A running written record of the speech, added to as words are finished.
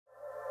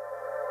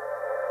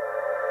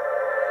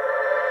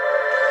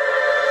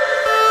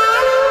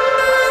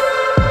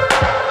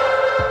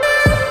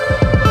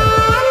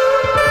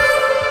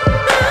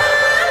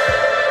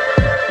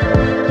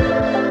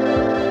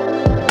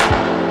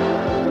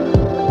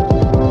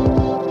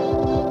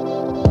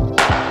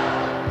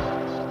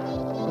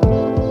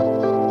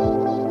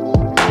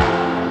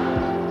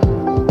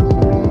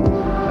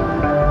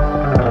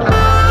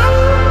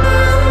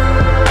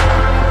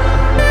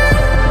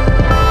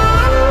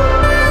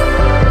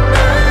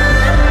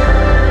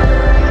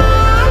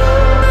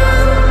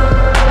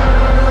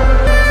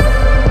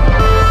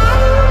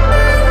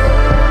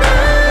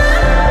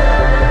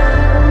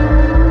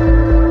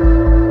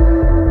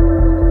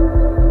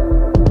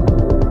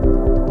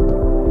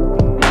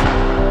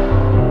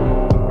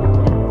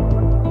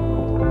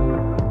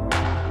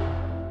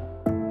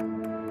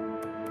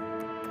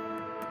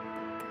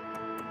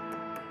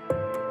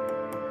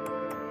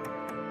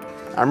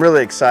I'm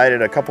really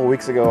excited. A couple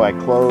weeks ago I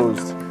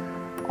closed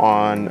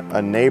on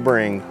a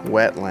neighboring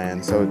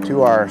wetland. So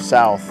to our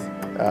south,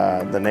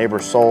 the neighbor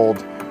sold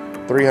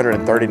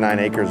 339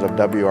 acres of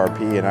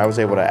WRP, and I was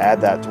able to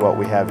add that to what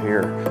we have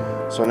here.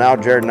 So now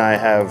Jared and I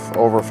have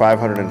over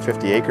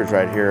 550 acres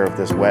right here of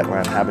this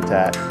wetland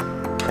habitat,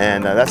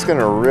 and that's going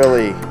to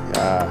really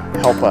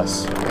help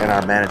us in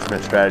our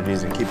management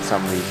strategies and keep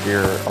some of these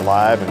deer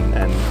alive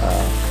and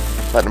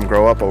let them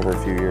grow up over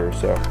a few years.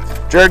 So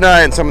Jared and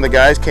I and some of the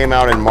guys came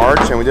out in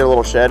March and we did a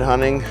little shed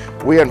hunting.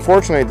 We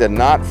unfortunately did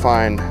not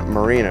find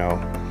merino,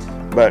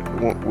 but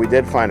we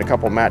did find a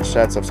couple match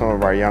sets of some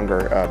of our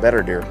younger,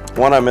 better deer.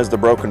 One of them is the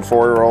broken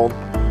 4-year-old.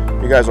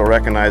 You guys will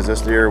recognize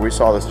this deer. We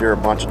saw this deer a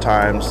bunch of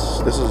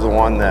times. This is the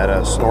one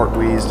that snort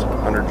wheezed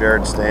under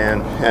Jared's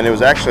stand. And it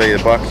was actually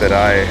the buck that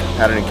I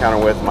had an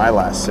encounter with my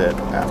last sit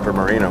after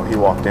merino. He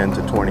walked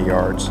into 20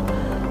 yards.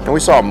 And we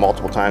saw him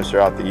multiple times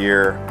throughout the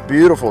year.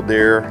 Beautiful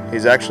deer.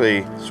 He's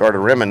actually sort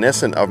of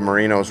reminiscent of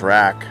merino's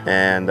rack.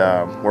 And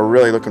we're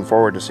really looking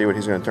forward to see what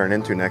he's going to turn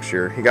into next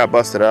year. He got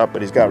busted up,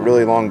 but he's got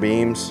really long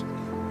beams.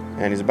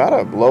 And he's about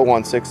a low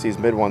 160s,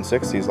 mid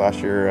 160s last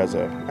year as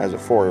a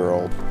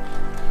 4-year-old.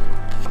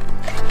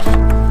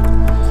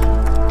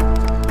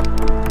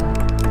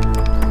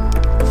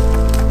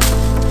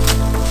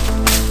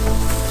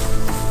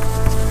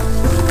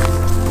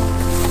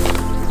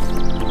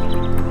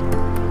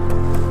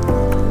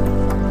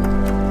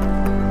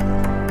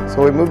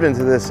 So we moved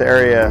into this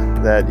area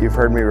that you've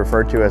heard me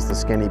refer to as the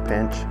skinny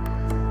pinch.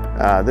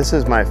 This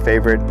is my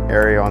favorite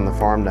area on the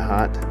farm to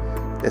hunt.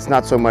 It's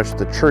not so much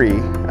the tree,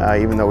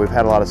 even though we've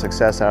had a lot of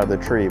success out of the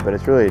tree, but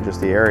it's really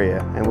just the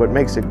area. And what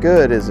makes it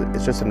good is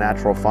it's just a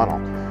natural funnel.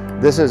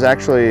 This is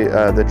actually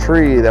the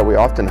tree that we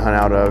often hunt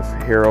out of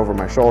here over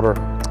my shoulder.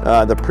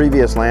 The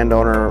previous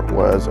landowner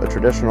was a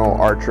traditional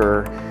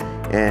archer,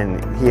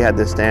 and he had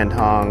this stand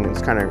hung.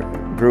 It's kind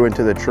of grew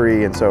into the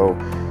tree, and so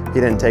he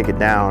didn't take it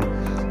down.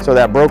 So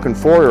that broken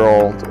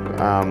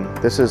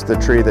 4-year-old, this is the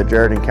tree that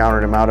Jared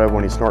encountered him out of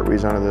when he snort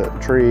wheezed under the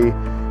tree.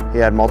 He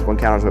had multiple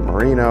encounters with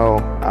merino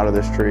out of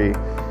this tree.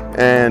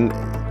 And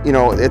you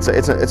know, it's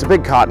a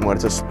big cottonwood.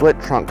 It's a split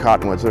trunk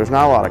cottonwood, so there's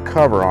not a lot of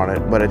cover on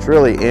it, but it's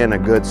really in a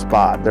good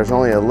spot. There's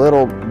only a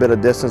little bit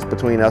of distance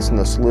between us and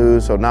the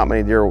slough, so not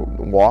many deer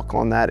walk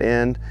on that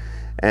end.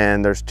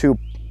 And there's 2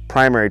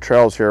 primary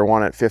trails here,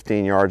 one at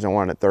 15 yards and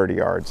one at 30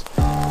 yards.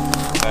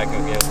 Back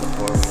again with the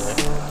 4-wheeler.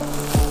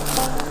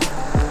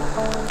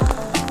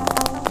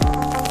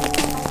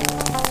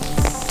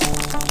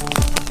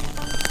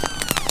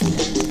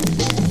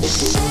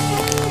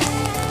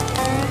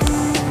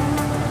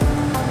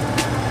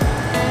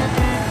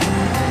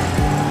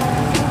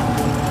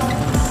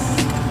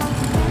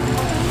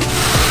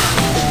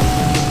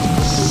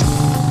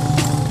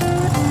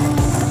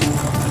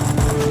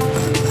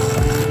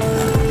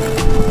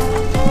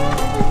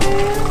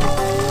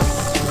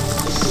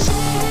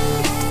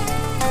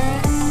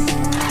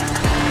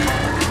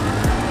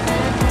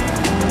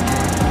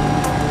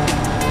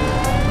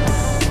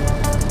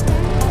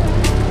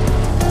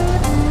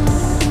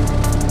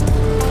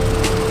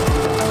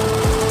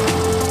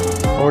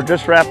 We're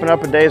just wrapping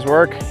up a day's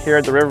work here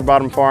at the River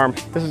Bottom Farm.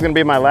 This is going to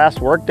be my last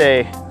work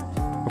day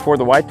before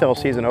the whitetail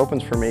season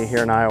opens for me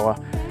here in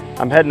Iowa.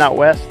 I'm heading out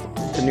west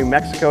to New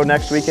Mexico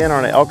next weekend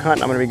on an elk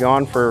hunt. I'm going to be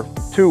gone for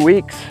 2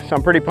 weeks, so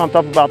I'm pretty pumped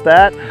up about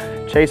that.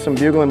 Chase some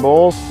bugling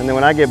bulls, and then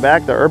when I get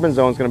back, the urban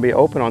zone is going to be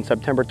open on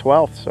September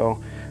 12th.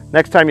 So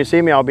next time you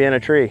see me, I'll be in a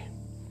tree.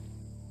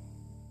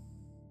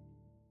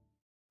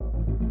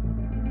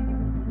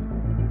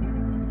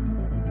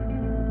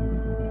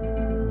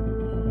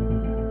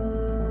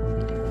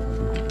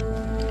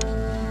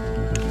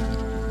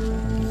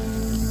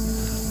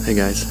 Hey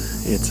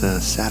guys, it's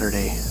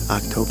Saturday,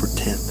 October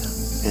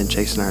 10th, and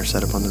Chase and I are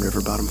set up on the River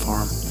Bottom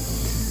Farm.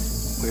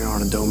 We are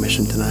on a doe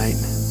mission tonight.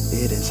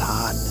 It is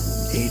hot,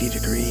 80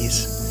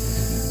 degrees,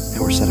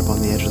 and we're set up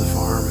on the edge of the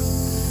farm.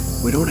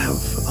 We don't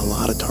have a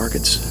lot of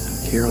targets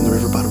here on the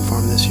River Bottom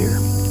Farm this year.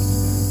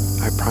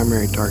 Our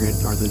primary target,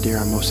 or the deer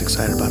I'm most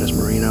excited about, is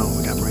merino.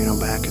 We got merino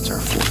back. It's our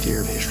 4th year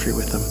of history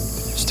with them.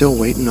 Still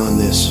waiting on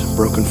this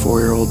broken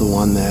 4-year-old, the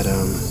one that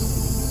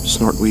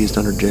snort wheezed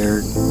under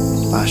Jared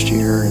last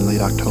year in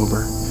late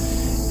October,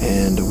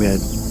 and we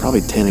had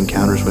probably 10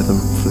 encounters with him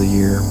for the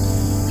year.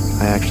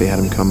 I actually had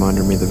him come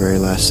under me the very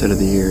last sit of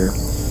the year,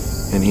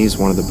 and he's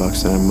one of the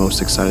bucks that I'm most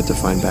excited to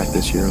find back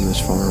this year on this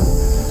farm.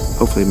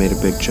 Hopefully he made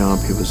a big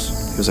jump. He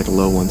was like a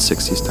low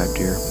 160s type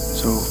deer.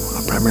 So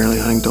I'm primarily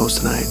hunting does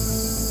tonight.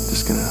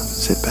 Just gonna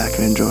sit back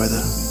and enjoy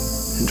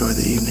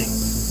the evening.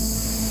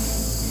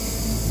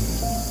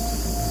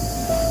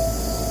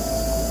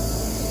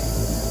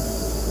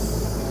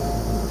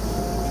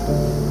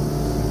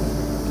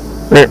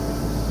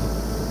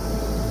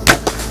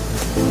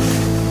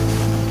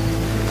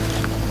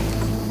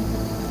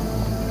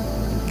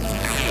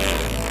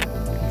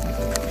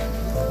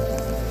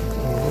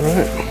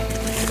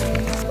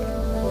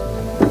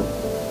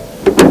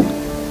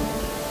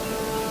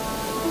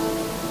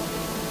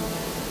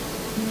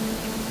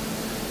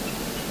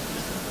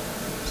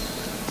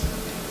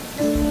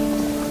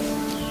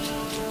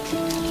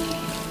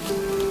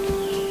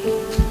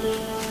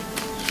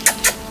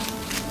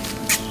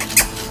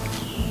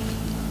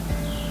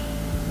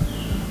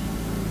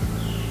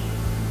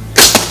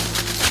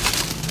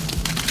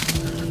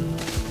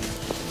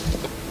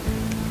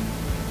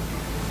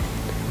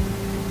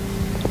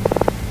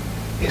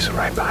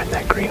 right behind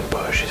that green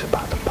bush. He's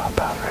about to pop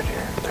out right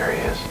here. There he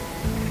is.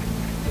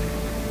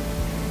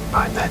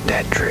 Behind that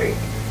dead tree.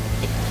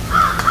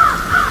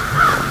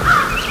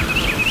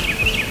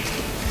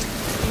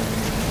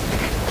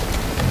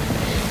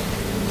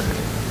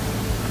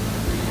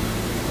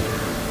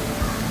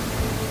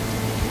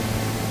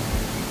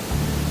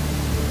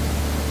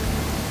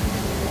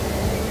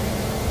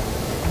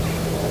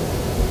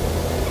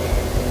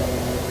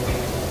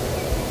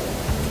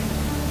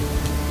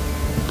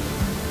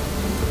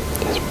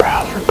 His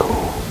brows are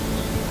cool.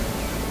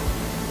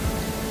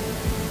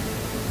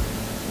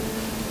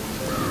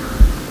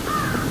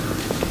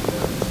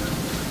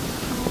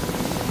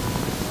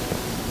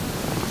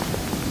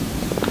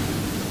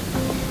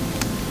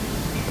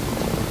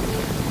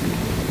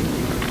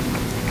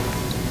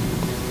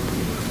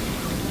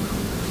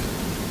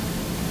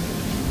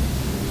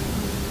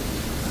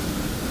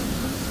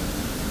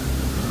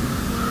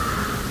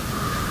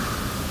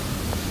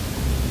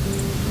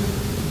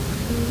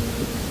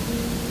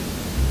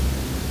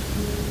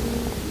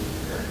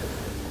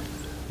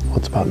 Well,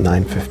 it's about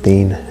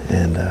 9:15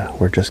 and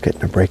we're just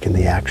getting a break in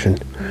the action.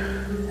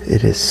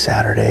 It is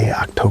Saturday,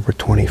 October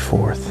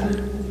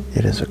 24th.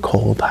 It is a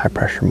cold,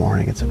 high-pressure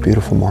morning. It's a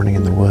beautiful morning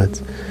in the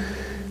woods.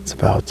 It's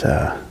about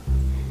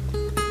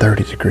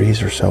 30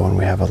 degrees or so, and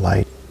we have a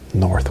light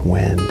north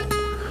wind.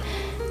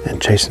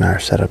 And Chase and I are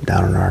set up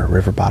down on our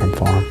river bottom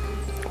farm.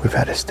 We've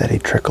had a steady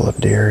trickle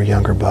of deer,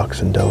 younger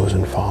bucks, and does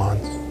and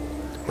fawns.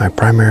 My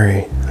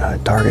primary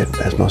target,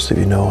 as most of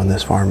you know, on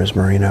this farm is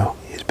Merino.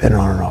 He's been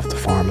on and off the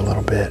farm a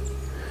little bit.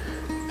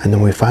 And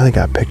then we finally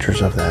got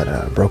pictures of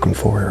that broken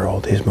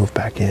 4-year-old. He's moved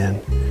back in.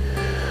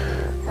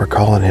 We're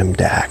calling him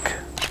Dak.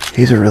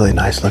 He's a really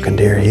nice looking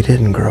deer. He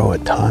didn't grow a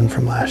ton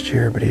from last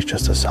year, but he's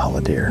just a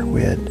solid deer.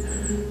 We had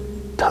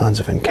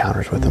tons of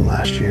encounters with him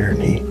last year,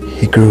 and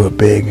he grew a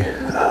big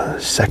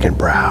second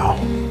brow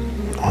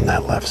on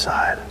that left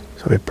side.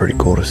 So it'd be pretty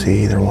cool to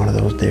see either one of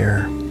those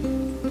deer.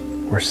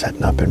 We're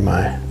setting up in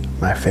my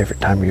favorite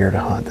time of year to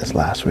hunt, this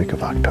last week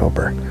of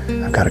October.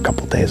 I've got a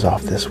couple days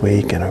off this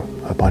week and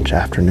a bunch of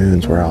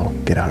afternoons where I'll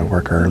get out of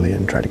work early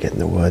and try to get in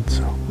the woods.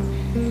 So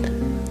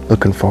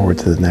looking forward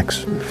to the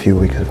next few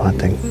weeks of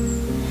hunting.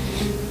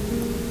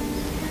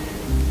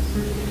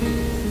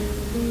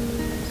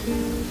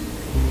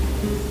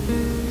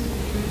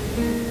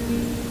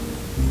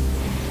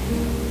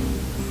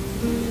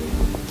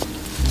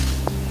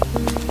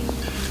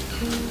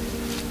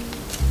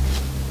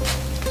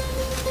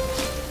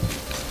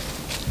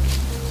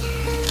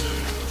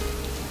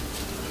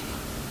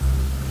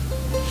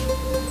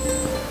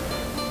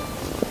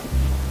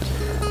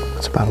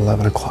 It's about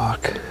 11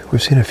 o'clock.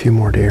 We've seen a few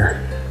more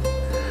deer,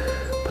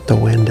 but the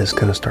wind is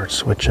going to start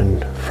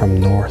switching from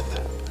north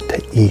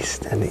to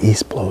east, and the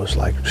east blows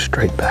like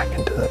straight back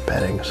into the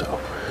bedding. So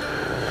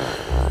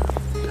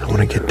I want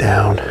to get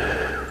down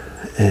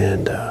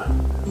and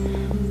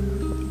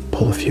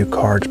pull a few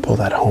cards, pull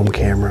that home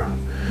camera,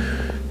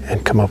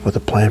 and come up with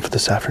a plan for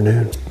this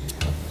afternoon.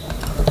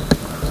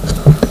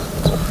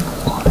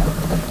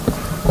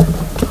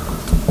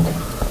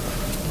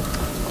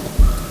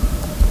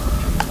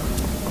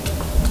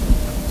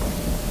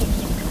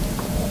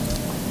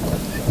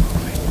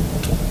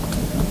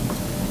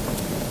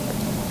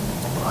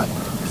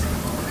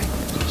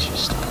 He's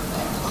just standing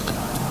there looking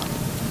around,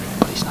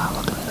 but he's not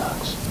looking at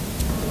us.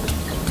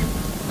 He's coming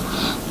this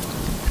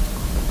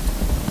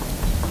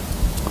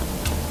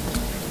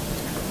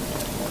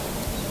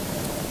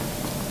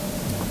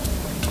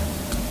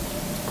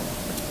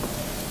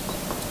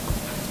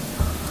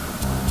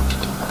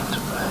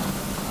way.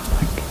 Oh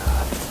my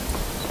God.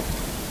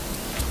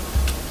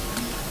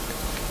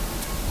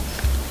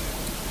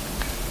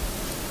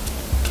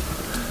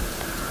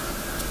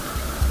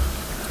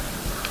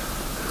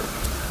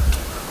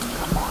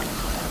 Good morning,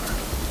 whatever.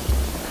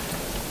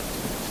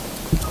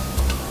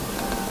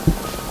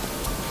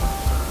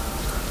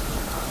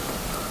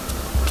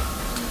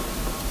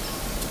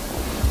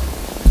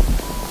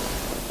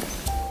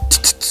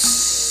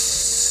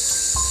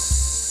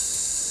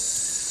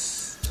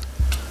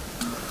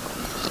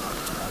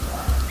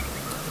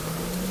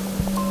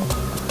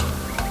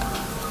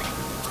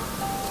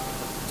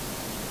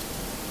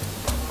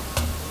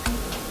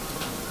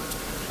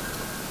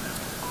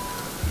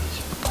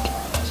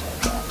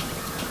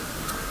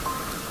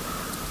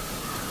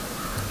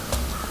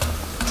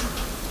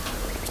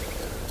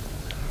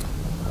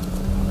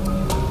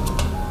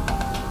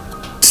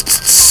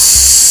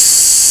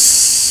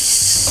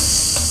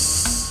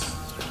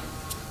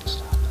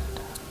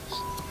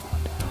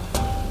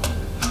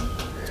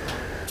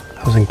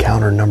 That was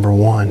encounter number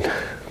 1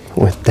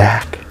 with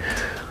Dak,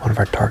 one of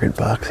our target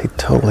bucks. He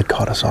totally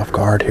caught us off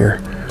guard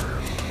here.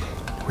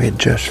 We had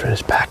just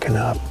finished packing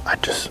up. I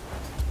just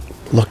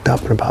looked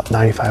up and about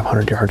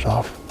 9,500 yards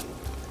off,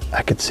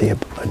 I could see a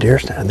deer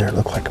standing there. It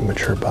looked like a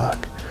mature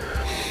buck.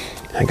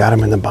 I got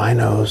him in the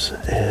binos,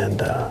 and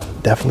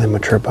definitely a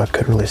mature buck.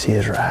 Couldn't really see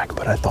his rack,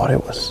 but I thought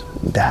it was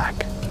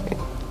Dak.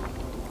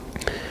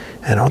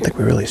 And I don't think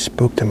we really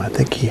spooked him. I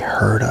think he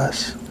heard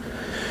us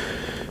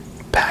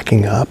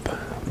packing up,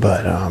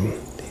 but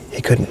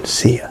he couldn't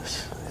see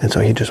us. And so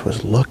he just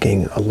was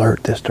looking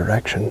alert this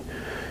direction.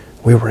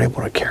 We were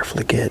able to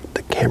carefully get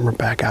the camera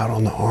back out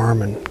on the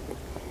arm and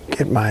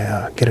get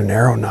an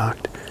arrow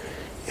knocked,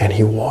 and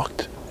he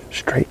walked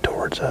straight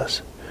towards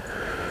us.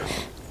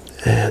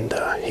 And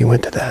he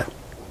went to that,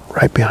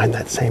 right behind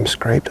that same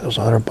scrape that those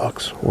other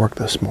bucks worked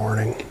this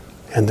morning.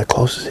 And the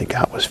closest he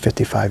got was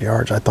 55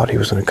 yards. I thought he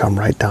was going to come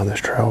right down this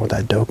trail where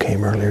that doe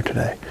came earlier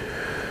today.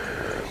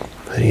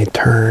 And he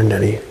turned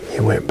and he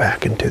went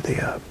back into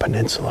the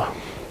peninsula.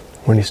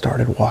 When he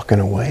started walking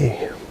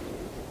away,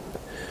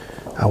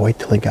 I waited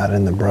till he got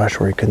in the brush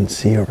where he couldn't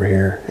see over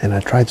here, and I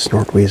tried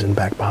snort wheezing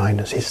back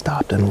behind us. He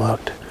stopped and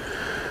looked,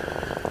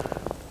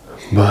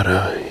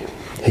 but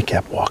he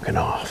kept walking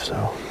off.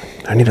 So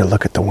I need to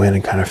look at the wind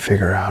and kind of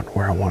figure out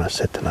where I want to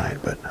sit tonight.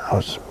 But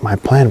my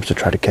plan was to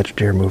try to catch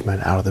deer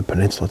movement out of the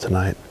peninsula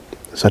tonight.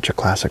 Such a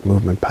classic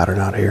movement pattern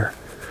out here.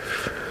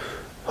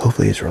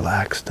 Hopefully he's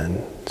relaxed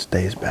and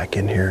stays back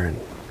in here, and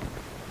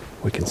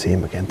we can see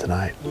him again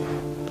tonight.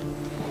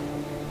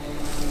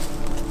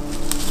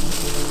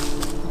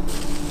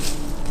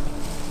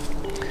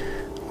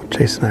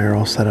 Chase and I are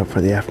all set up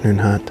for the afternoon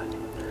hunt.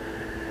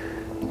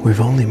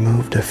 We've only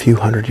moved a few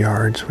hundred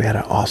yards. We had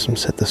an awesome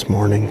sit this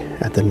morning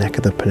at the neck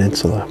of the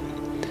peninsula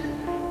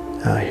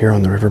here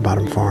on the River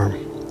Bottom Farm.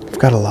 We've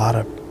got a lot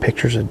of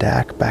pictures of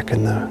Dak back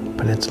in the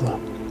peninsula.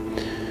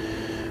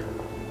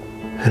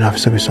 And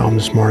obviously we saw him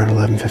this morning at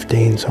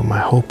 11:15, so my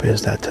hope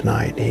is that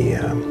tonight he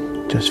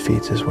just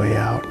feeds his way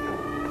out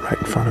right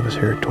in front of us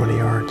here at 20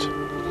 yards.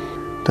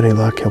 With any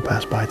luck, he'll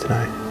pass by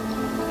tonight.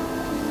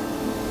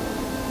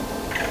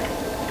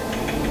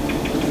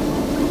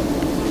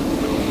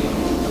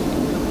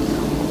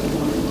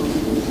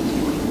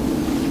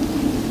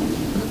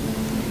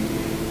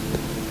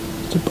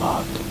 It's a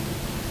buck.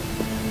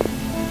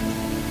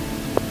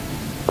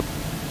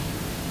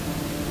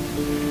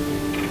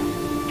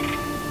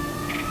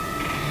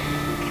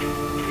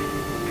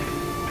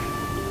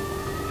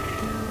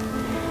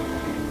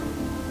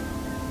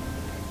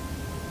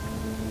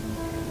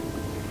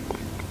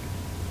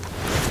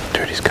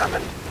 Dude, he's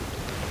coming.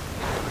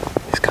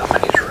 He's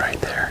coming. He's right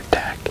there.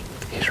 Dak.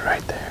 He's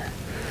right there.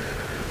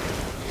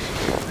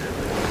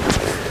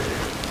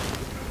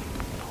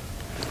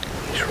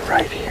 He's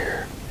right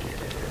here.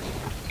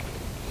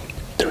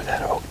 Through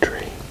that oak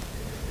tree.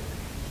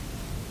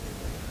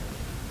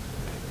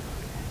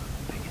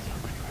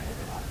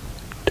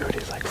 Dude,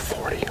 he's like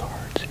 40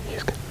 yards.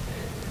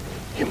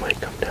 He might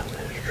come down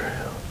this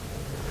trail.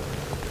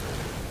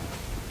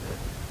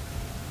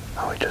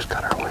 Oh, he just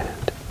got our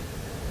wind.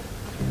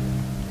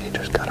 He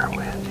just got our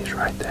wind. He's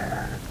right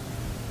there.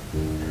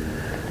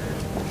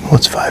 Well,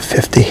 it's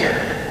 5:50,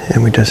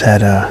 and we just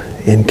had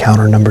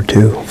encounter number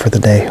 2 for the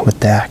day with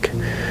Dak.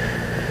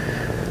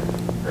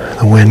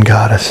 The wind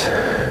got us.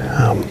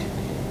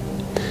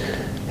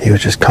 He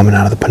was just coming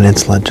out of the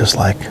peninsula just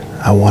like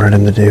I wanted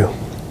him to do.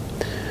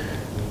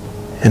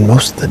 And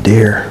most of the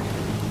deer,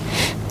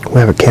 we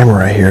have a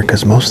camera right here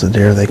because most of the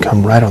deer, they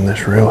come right on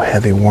this real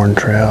heavy worn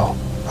trail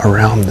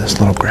around this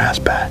little grass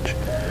patch.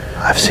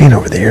 I've seen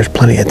over the years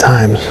plenty of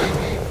times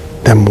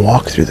them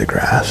walk through the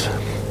grass.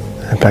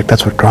 In fact,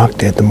 that's what Gronk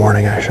did the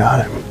morning I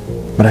shot him.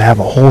 But I have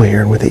a hole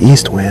here, and with the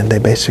east wind, they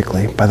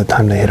basically, by the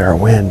time they hit our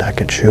wind, I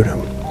could shoot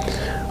him.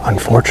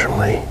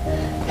 Unfortunately,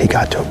 he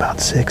got to about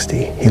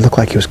 60. He looked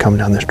like he was coming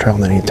down this trail,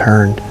 and then he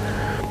turned.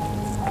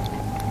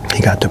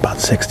 He got to about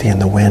 60, and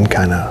the wind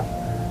kind of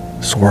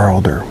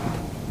swirled, or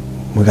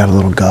we got a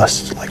little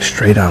gust, like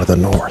straight out of the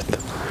north.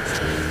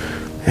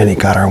 And he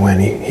got our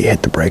wind. He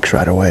hit the brakes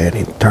right away, and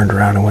he turned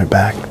around and went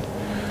back.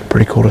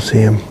 Pretty cool to see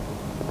him.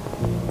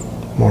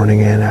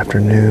 Morning and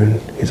afternoon.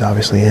 He's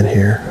obviously in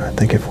here. I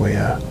think if we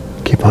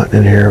keep hunting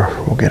in here,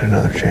 we'll get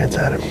another chance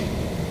at him.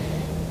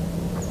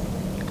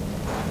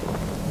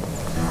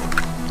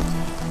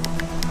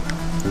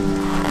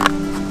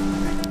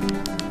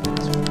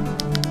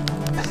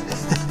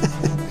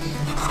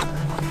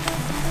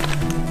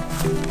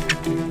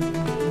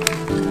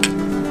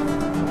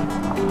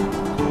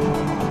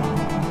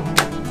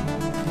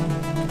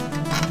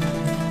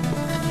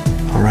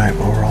 All right,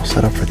 well, we're all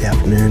set up for the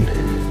afternoon.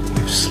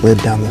 We've slid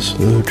down the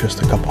slough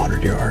just a couple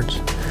hundred yards.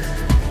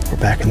 We're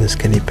back in the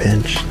skinny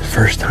pinch.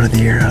 First hunt of the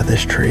year out of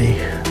this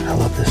tree. I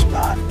love this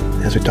spot.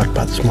 As we talked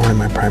about this morning,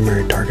 my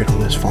primary target on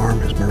this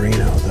farm is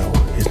Merino, though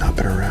he's not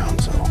been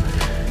around, so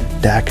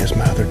Dak is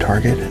my other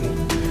target, and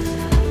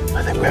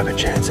I think we have a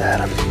chance at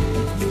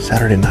him.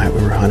 Saturday night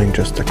we were hunting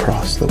just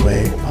across the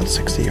way, about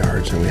 60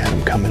 yards, and we had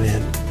him coming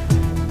in.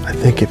 I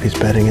think if he's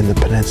bedding in the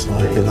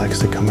peninsula, he likes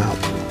to come out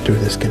through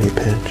the skinny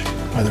pinch.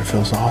 Weather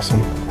feels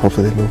awesome.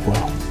 Hopefully they move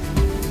well.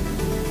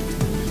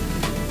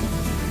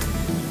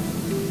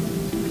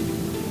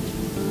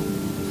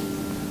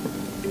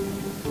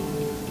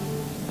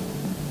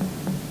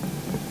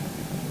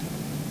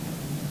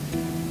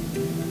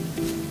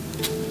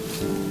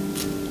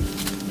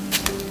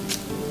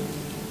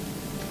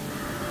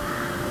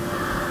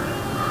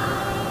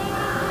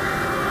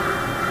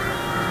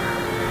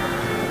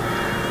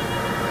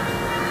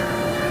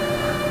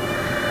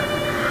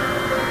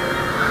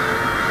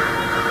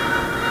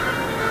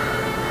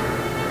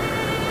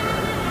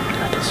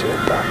 I see a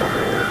buck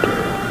over here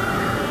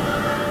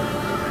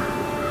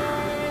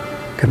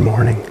too. Good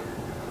morning.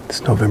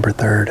 It's November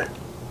 3rd.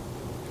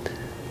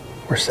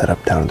 We're set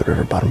up down at the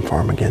River Bottom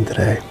Farm again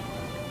today.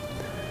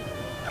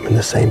 I'm in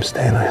the same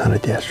stand I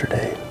hunted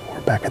yesterday.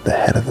 We're back at the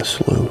head of the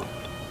slough.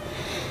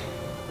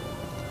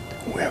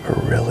 We have a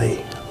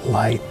really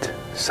light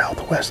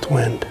southwest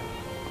wind.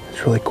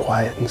 It's really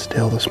quiet and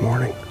still this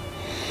morning.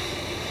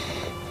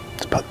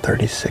 It's about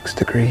 36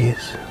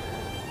 degrees.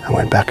 I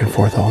went back and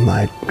forth all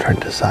night trying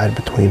to decide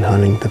between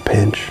hunting the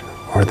pinch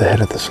or the head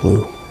of the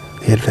slough.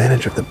 The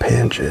advantage of the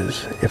pinch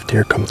is if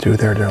deer come through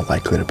there, they're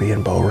likely to be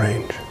in bow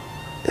range.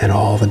 And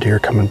all the deer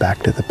coming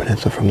back to the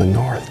peninsula from the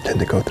north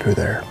tend to go through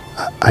there.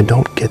 I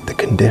don't get the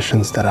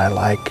conditions that I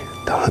like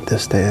to hunt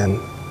this stand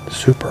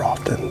super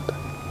often.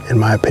 In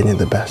my opinion,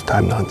 the best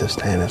time to hunt this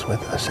stand is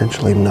with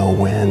essentially no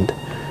wind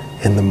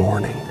in the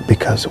morning,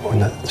 because when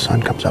the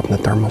sun comes up and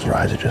the thermals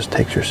rise, it just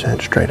takes your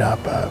scent straight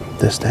up.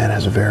 This stand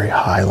has a very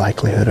high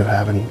likelihood of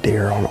having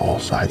deer on all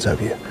sides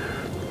of you.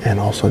 And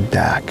also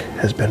DAC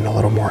has been a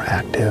little more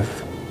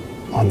active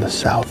on the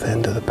south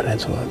end of the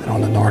peninsula than on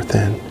the north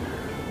end.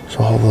 So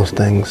all those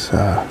things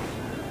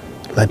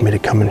led me to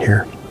coming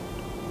here.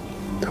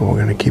 So we're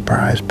gonna keep our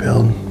eyes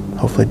peeled.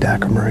 Hopefully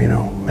DAC or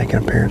Merino make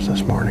an appearance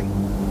this morning.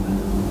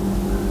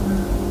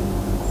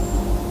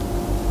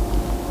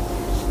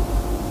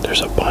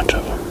 There's a bunch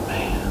of them,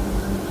 man.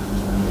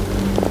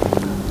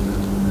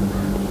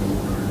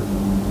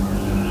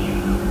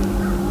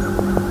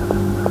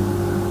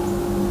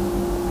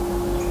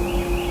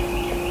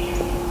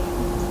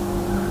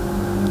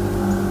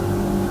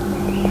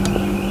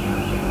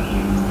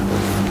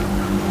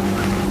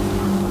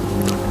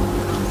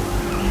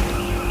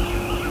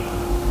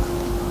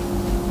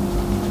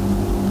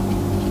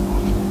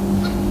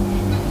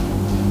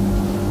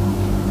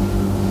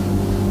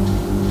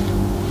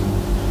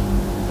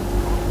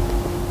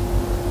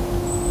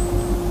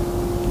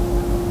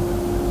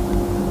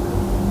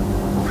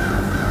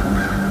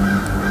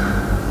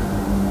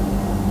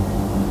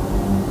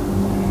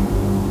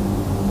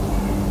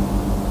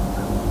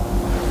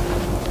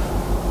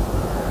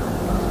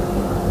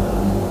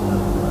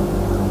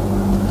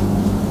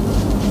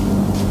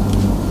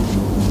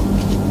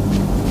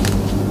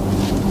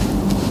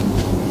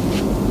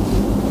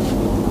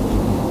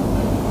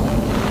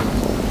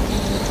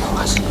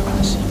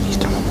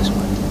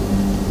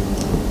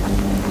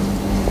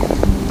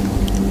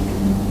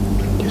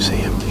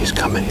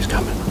 He's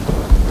coming.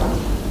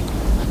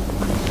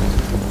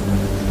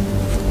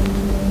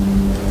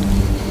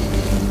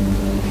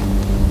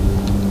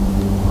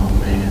 Oh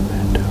man,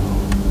 that doe.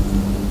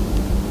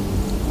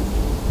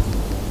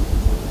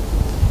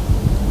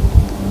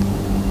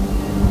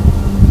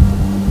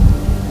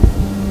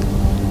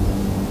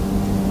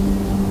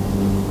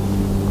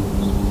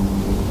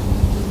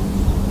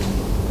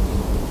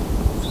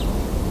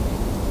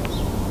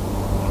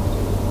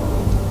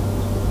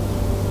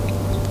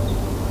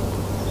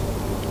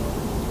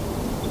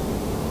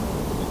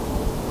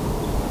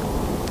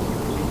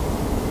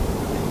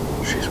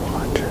 She's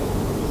watching.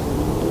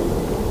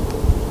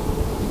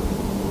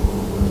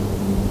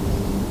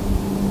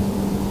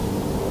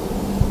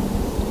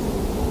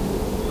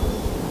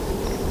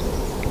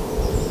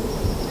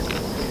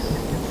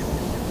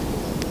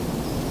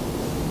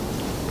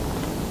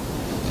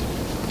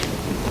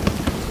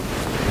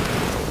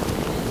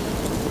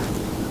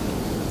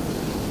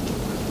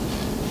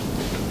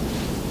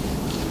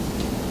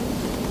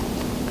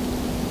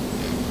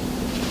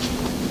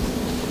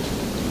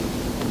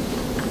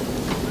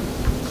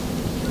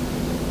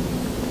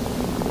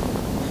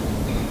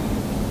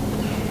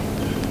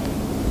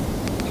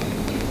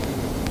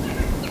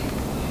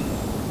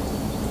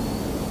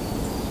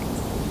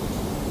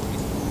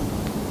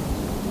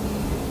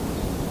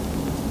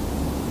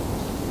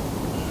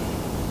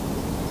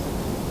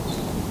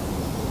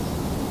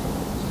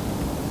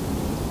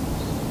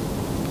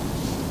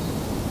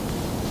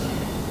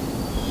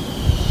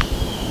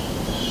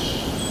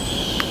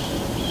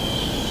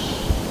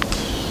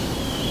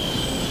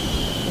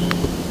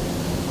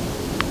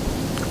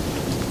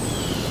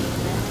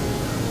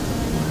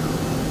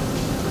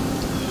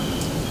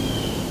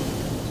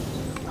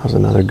 That was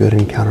another good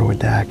encounter with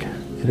DAC.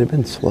 It had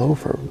been slow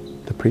for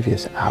the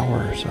previous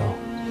hour or so.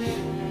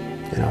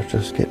 And I was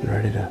just getting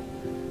ready to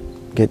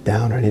get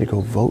down, ready to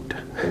go vote.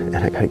 And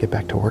I gotta get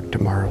back to work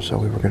tomorrow, so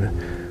we were gonna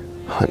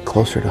hunt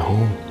closer to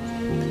home.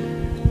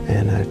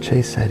 And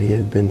Chase said he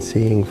had been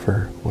seeing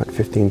for, what,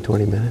 15,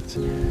 20 minutes,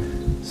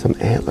 some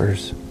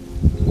antlers,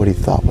 what he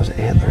thought was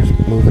antlers,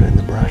 moving in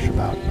the brush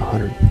about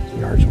 100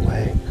 yards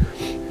away.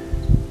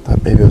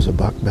 Thought maybe it was a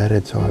buck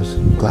bedded, so I was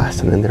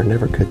glassing in there,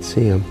 never could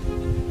see him.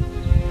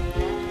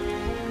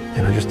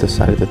 And I just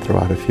decided to throw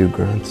out a few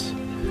grunts.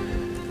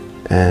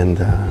 And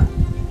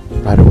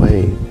right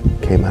away,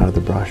 came out of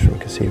the brush and we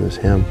could see it was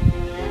him.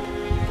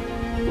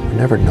 I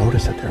never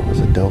noticed that there was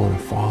a doe and a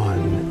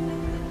fawn.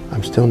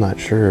 I'm still not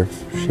sure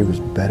if she was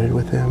bedded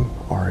with him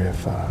or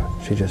if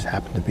she just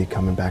happened to be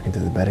coming back into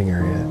the bedding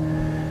area.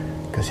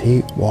 Because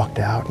he walked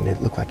out and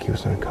it looked like he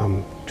was going to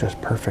come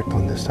just perfect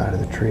on this side of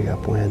the tree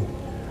upwind.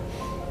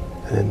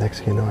 And then next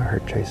thing you know, I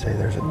heard Chase say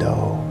there's a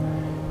doe.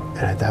 And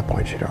at that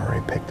point, she'd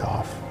already picked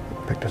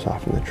us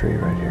off from the tree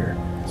right here.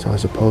 So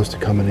as opposed to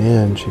coming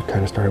in, she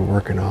kind of started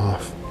working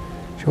off.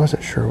 She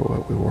wasn't sure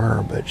what we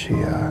were, but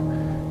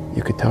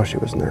you could tell she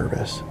was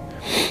nervous.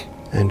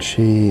 And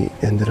she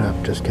ended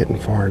up just getting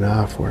far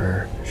enough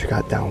where she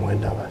got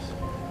downwind of us.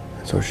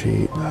 And so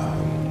she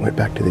went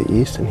back to the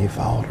east and he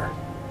followed her.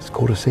 It's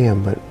cool to see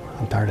him, but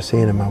I'm tired of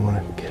seeing him. I want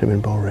to get him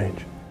in bow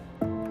range.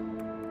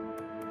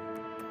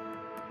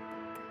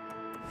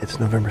 It's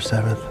November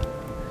 7th.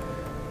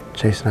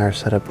 Chase and I are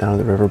set up down at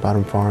the River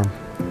Bottom Farm.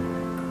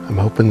 I'm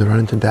hoping to run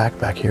into Dak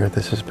back here.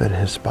 This has been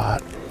his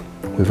spot.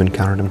 We've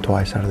encountered him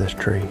twice out of this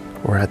tree.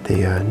 We're at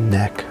the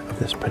neck of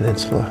this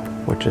peninsula,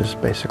 which is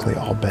basically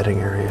all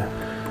bedding area.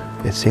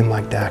 It seemed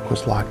like Dak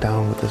was locked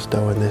down with this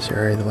doe in this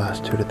area the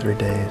last 2 to 3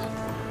 days.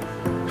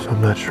 So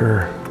I'm not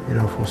sure,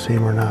 if we'll see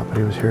him or not, but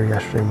he was here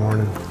yesterday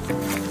morning.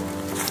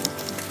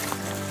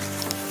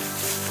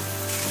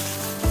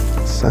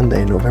 It's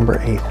Sunday, November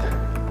 8th,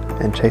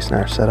 and Chase and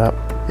I are set up.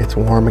 It's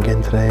warm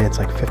again today. It's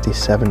like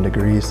 57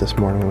 degrees this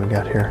morning when we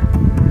got here.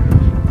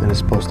 And it's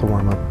supposed to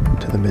warm up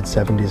to the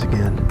mid-70s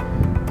again.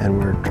 And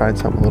we're trying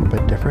something a little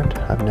bit different.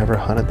 I've never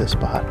hunted this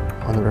spot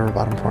on the River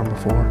Bottom Farm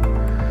before.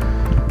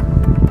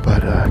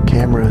 But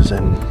cameras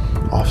and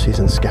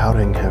off-season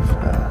scouting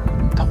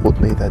have told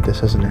me that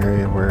this is an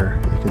area where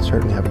you can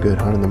certainly have a good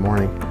hunt in the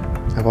morning.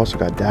 I've also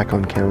got Dak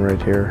on camera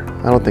right here.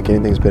 I don't think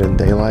anything's been in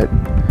daylight,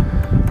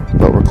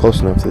 but we're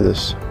close enough to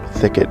this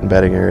thicket and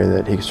bedding area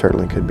that he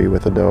certainly could be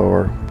with a doe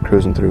or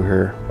cruising through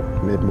here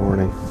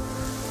mid-morning.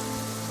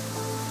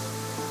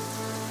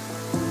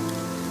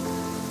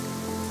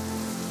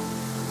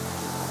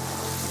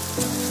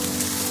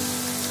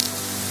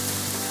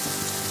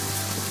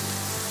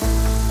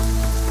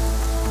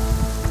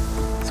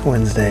 It's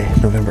Wednesday,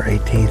 November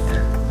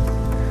 18th.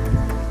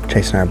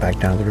 Chase and I are back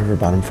down at the River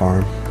Bottom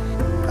Farm.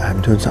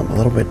 I'm doing something a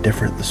little bit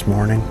different this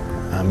morning.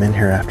 I'm in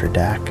here after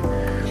Dak.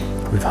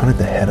 We've hunted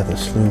the head of the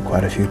slough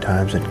quite a few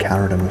times and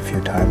countered him a few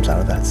times out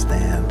of that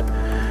stand.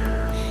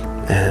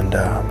 And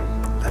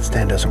that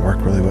stand doesn't work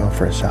really well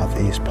for a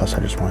southeast, plus I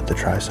just wanted to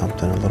try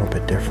something a little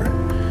bit different.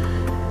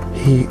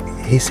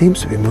 He seems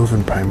to be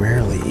moving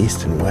primarily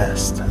east and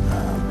west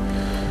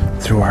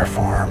through our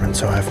farm, and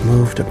so I've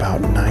moved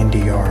about 90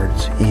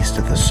 yards east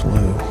of the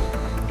slough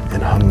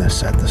and hung this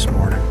set this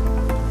morning.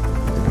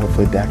 And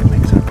hopefully Dak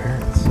makes an appearance.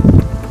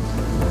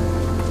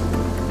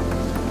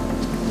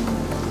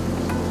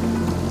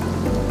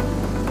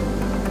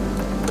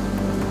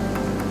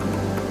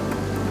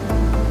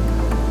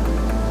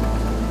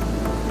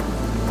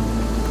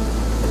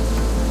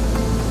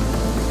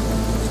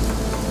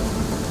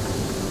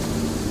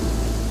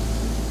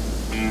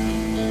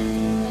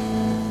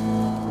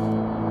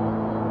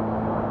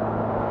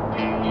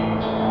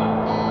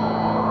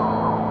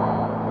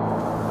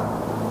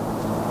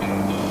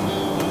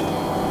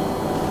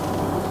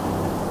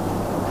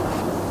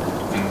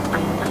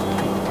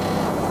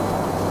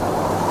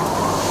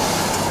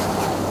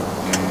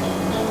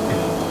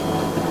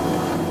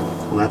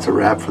 Well, that's a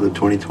wrap for the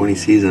 2020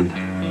 season.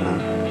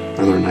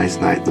 Another nice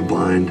night in the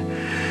blind.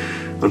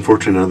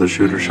 Unfortunately, another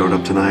shooter showed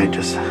up tonight.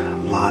 Just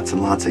lots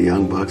and lots of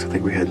young bucks. I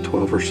think we had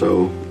 12 or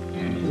so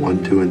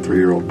 1, 2, and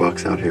 3-year-old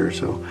bucks out here.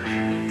 So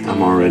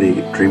I'm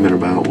already dreaming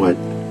about what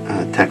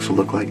Tex will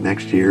look like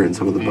next year, and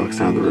some of the bucks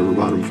down at the River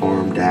Bottom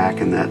Farm, Dak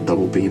and that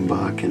double beam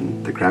buck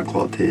and the crab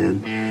claw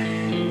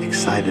 10.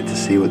 Excited to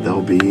see what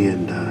they'll be,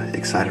 and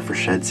excited for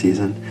shed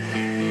season.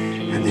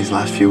 And these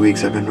last few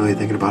weeks I've been really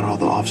thinking about all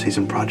the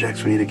off-season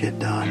projects we need to get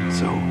done.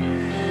 So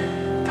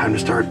time to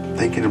start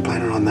thinking and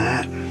planning on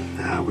that.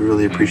 We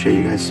really appreciate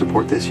you guys'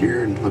 support this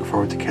year and look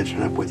forward to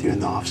catching up with you in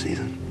the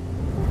off-season.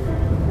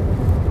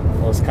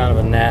 Well, it's kind of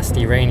a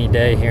nasty rainy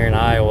day here in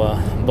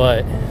Iowa,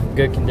 but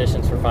good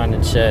conditions for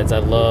finding sheds. I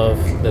love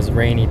this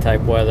rainy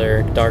type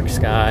weather, dark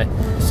sky.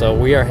 So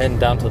we are heading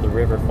down to the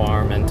river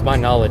farm, and to my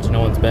knowledge,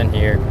 no one's been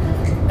here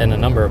in a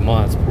number of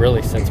months,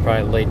 really since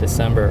probably late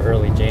December,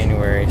 early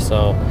January.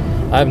 So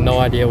I have no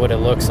idea what it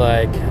looks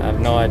like. I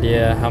have no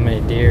idea how many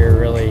deer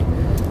really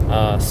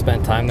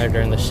spent time there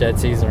during the shed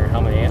season or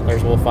how many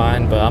antlers we'll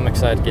find, but I'm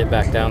excited to get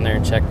back down there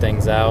and check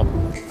things out.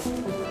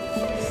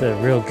 It's a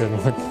real good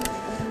one.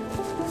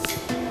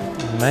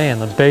 Man,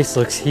 the base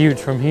looks huge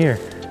from here.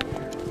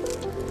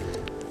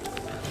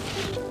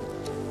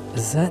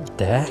 Is that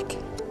Dak?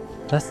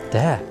 That's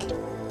Dak.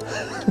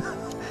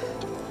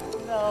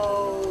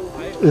 No.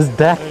 Is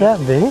Dak that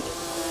big?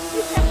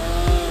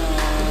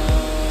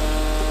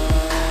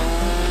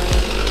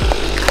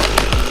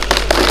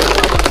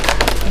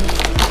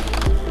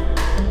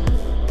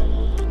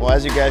 Well,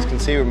 as you guys can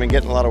see, we've been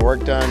getting a lot of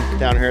work done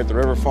down here at the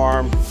river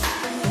farm.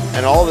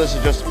 And all of this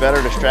is just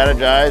better to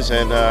strategize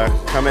and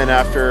come in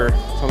after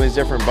some of these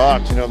different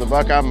bucks. You know, the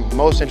buck I'm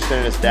most interested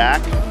in is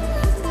Dak.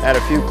 I had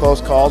a few close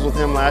calls with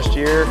him last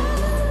year.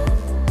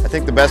 I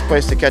think the best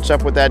place to catch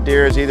up with that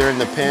deer is either in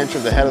the pinch or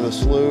the head of the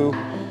slough.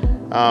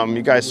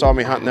 You guys saw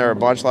me hunting there a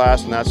bunch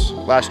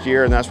last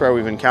year, and that's where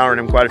we've encountered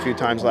him quite a few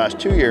times the last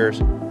 2 years.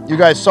 You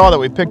guys saw that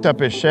we picked up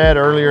his shed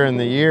earlier in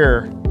the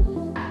year,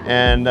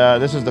 And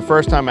this is the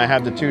first time I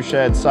have the two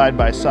sheds side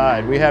by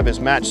side. We have his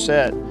match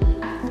set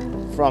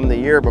from the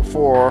year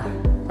before,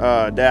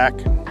 Dak.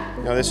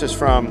 You know, this is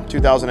from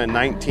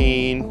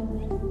 2019,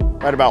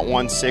 right about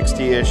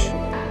 160-ish.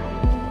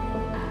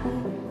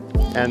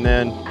 And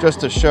then just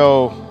to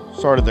show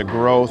sort of the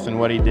growth and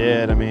what he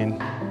did, I mean,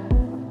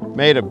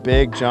 made a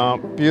big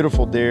jump,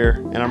 beautiful deer,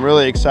 and I'm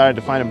really excited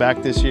to find him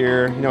back this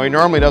year. You know, he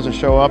normally doesn't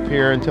show up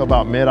here until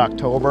about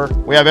mid-October.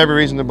 We have every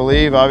reason to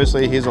believe,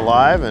 obviously, he's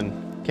alive,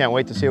 and can't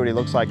wait to see what he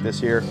looks like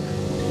this year.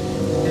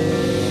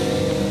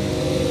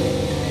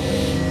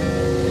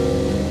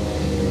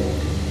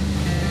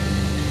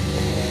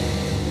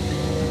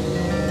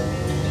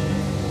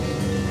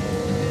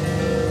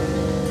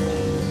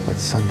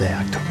 It's Sunday,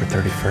 October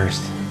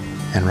 31st,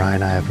 and Ryan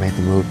and I have made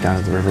the move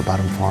down to the River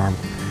Bottom Farm.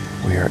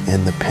 We are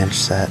in the pinch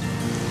set.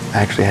 I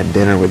actually had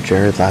dinner with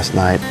Jared last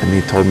night, and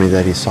he told me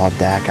that he saw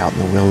Dak out in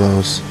the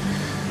willows.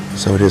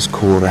 So it is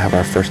cool to have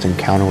our first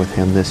encounter with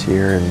him this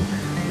year and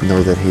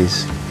know that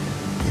he's,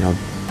 you know,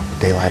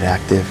 daylight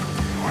active.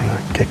 We're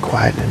gonna get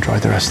quiet and enjoy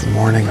the rest of the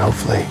morning.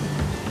 Hopefully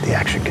the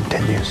action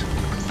continues.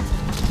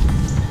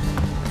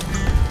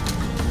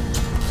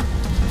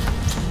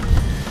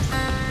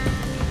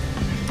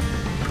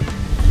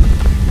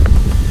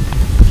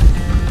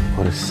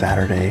 What is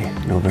Saturday,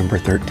 November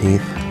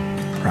 13th?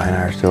 Ryan and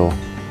I are still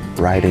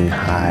riding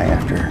high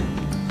after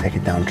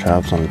taking down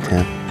Chubbs on the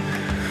 10th.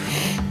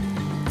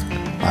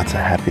 Lots of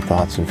happy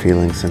thoughts and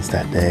feelings since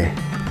that day.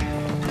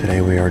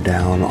 Today we are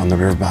down on the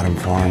River Bottom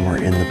Farm. We're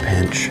in the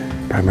pinch.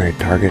 Primary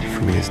target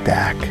for me is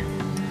Dak.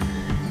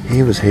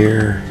 He was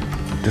here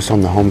just on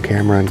the home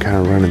camera and kind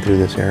of running through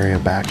this area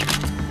back.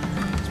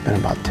 It's been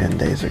about 10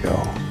 days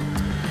ago.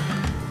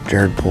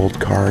 Jared pulled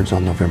cards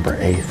on November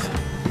 8th.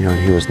 You know,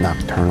 he was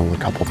nocturnal a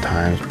couple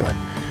times, but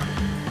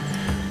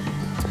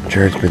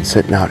Jared's been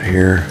sitting out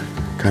here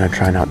kind of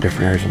trying out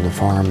different areas on the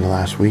farm the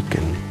last week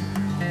and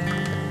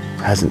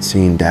hasn't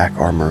seen Dak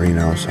or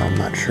Merino, so I'm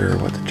not sure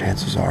what the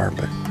chances are,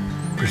 but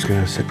we're just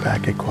gonna sit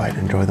back, get quiet,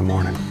 and enjoy the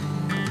morning.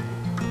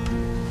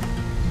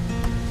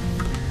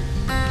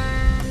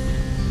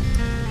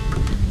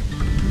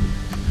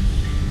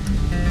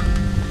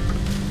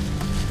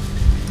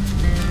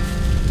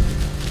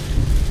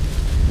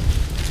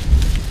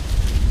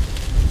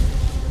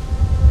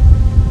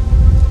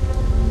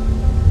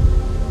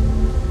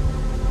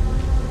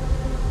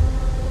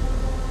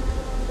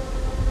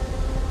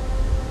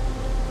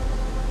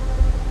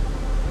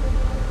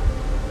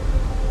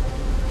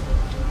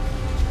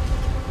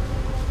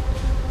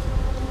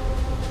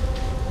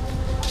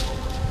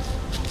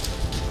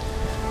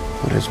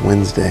 It is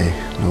Wednesday,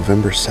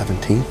 November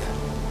 17th,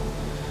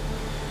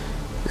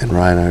 and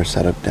Ryan and I are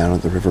set up down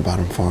at the River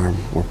Bottom Farm.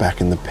 We're back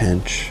in the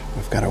pinch.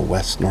 We've got a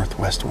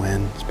west-northwest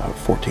wind. It's about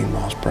 14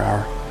 miles per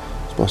hour.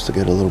 It's supposed to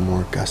get a little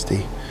more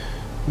gusty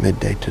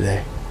midday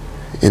today.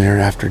 In here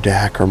after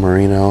Dak or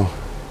Merino.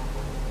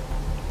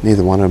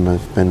 Neither one of them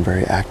have been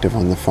very active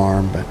on the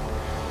farm, but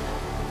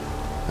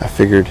I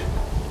figured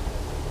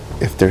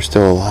if they're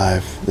still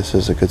alive, this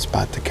is a good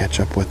spot to catch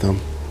up with them.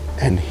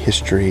 And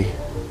history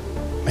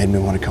made me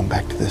want to come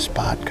back to this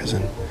spot because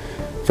in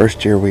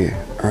first year we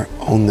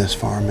owned this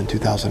farm in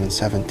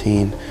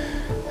 2017,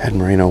 had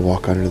Merino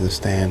walk under the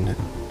stand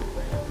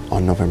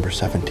on November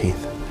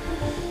 17th.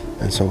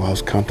 And so I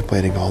was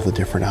contemplating all the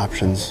different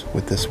options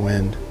with this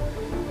wind.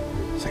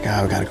 It's like,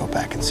 oh, we got to go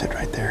back and sit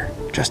right there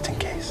just in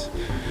case.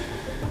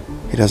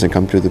 He doesn't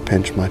come through the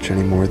pinch much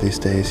anymore these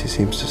days. He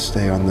seems to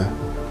stay on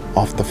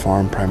off the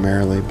farm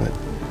primarily, but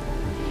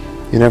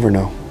you never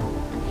know.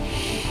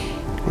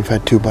 We've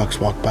had two bucks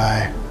walk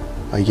by,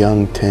 a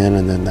young 10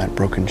 and then that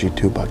broken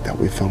G2 buck that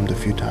we filmed a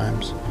few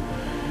times.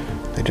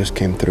 They just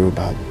came through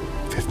about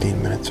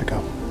 15 minutes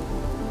ago.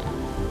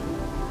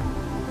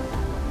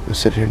 We'll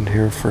sit in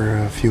here for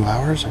a few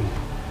hours and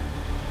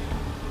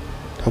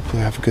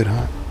hopefully have a good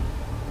hunt.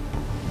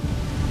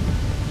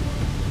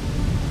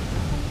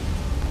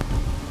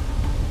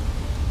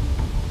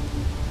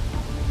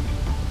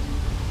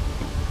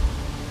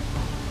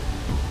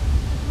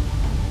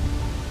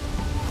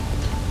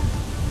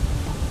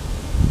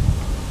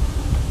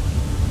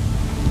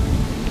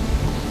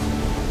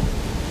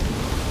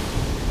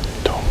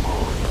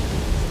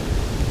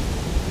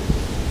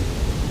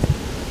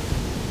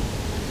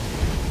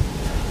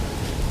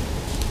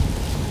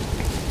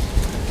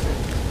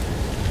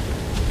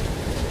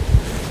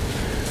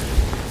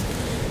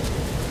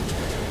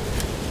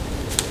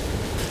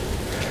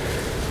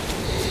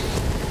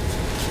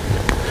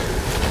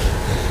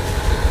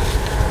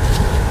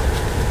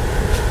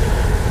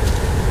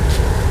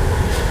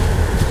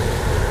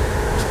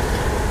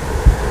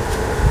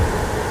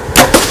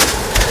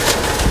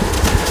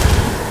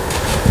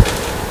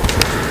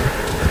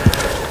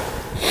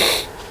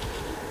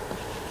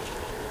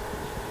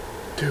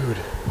 Dude.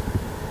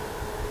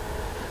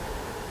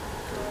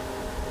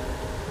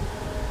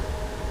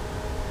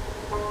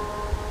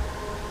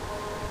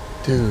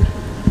 Dude.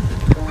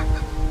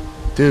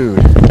 Dude.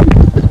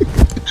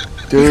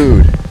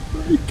 Dude.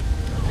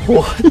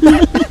 What?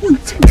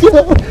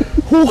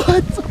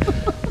 What?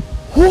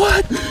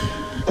 What?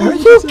 Are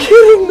you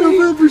kidding me?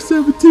 November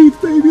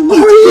 17th, baby.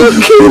 Are you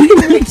kidding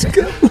me? Let's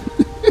go.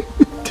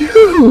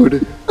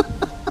 Dude.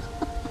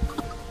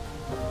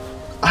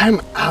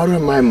 I'm out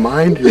of my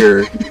mind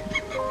here.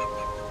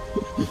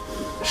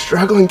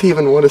 Struggling to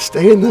even want to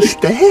stay in the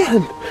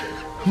stand.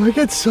 I'm like,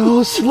 it's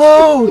so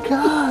slow,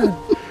 God.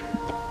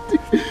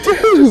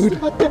 Dude.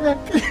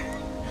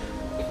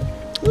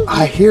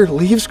 I hear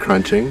leaves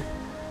crunching.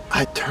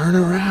 I turn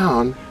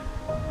around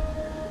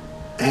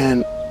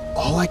and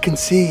all I can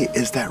see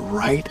is that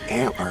right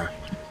antler.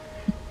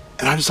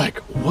 And I'm just like,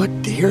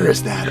 what deer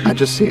is that? I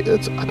just see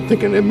I'm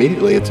thinking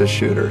immediately it's a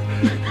shooter.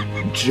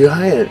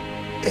 Giant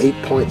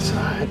 8-point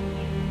side.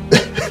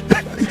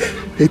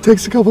 He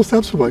takes a couple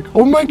steps. I'm like,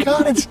 oh my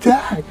God, it's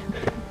Dak.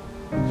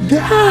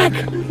 Dak!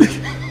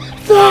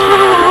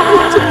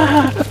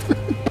 Dak!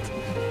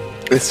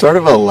 It's sort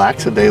of a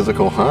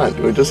lackadaisical hunt.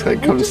 We just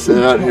like come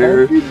sit out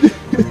here.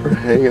 We're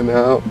hanging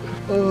out.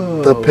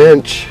 The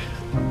pinch.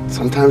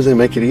 Sometimes they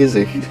make it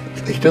easy.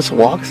 He just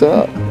walks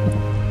up.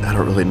 I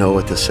don't really know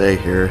what to say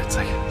here. It's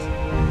like,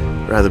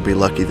 I'd rather be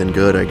lucky than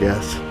good, I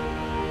guess.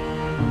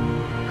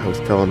 I was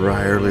telling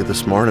Rye earlier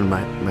this morning,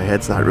 my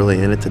head's not really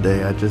in it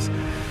today.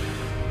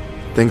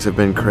 Things have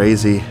been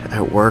crazy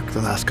at work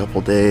the last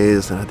couple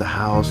days and at the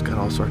house. Got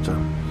all sorts of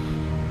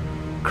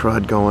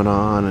crud going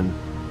on, and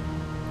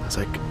I was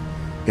like,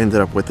 ended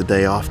up with the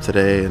day off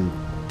today and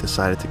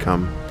decided to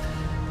come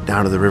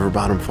down to the River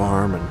Bottom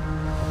Farm.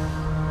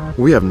 And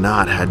we have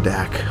not had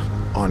Dak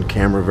on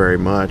camera very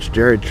much.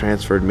 Jared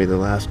transferred me the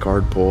last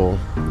card pull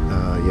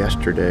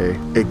yesterday.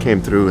 It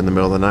came through in the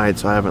middle of the night,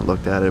 so I haven't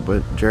looked at it,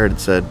 but Jared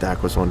had said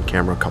Dak was on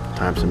camera a couple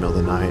times in the middle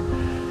of the night.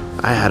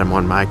 I had him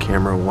on my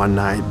camera one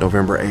night,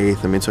 November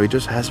 8th. I mean, so he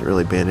just hasn't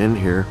really been in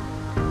here.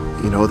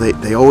 You know,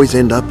 they always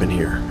end up in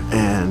here.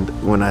 And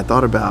when I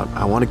thought about,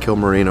 I want to kill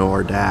Merino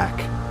or Dak,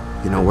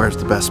 you know, where's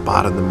the best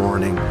spot in the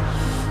morning?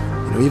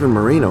 You know, even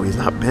Merino, he's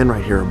not been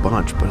right here a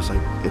bunch, but it's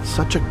like, it's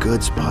such a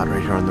good spot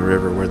right here on the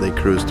river where they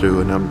cruise through.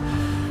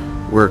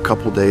 And we're a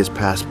couple days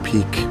past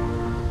peak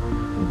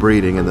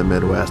breeding in the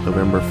Midwest,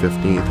 November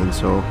 15th. And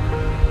so,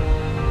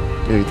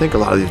 you know, you think a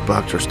lot of these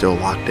bucks are still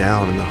locked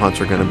down and the hunts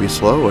are going to be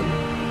slow. And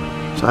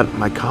so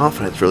my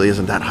confidence really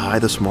isn't that high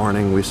this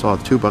morning. We saw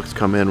 2 bucks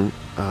come in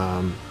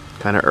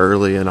kind of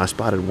early, and I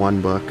spotted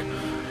 1 buck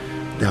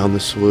down the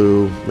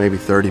slough maybe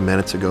 30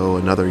 minutes ago,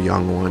 another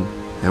young one.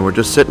 And we're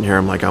just sitting here.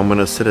 I'm like, I'm going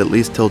to sit at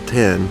least till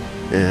 10.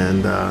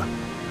 And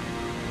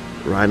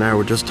Ryan and I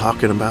were just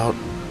talking about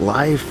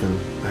life, and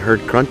I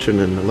heard crunching,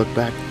 and I looked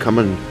back,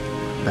 coming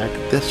back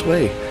this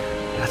way.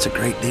 That's a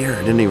great deer.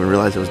 I didn't even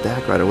realize it was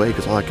Dak right away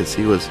because all I could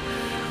see was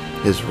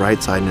his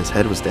right side and his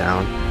head was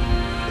down.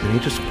 And he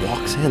just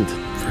walks in to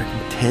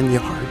freaking 10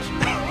 yards.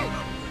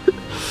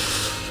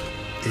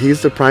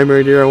 He's the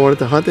primary deer I wanted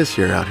to hunt this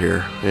year out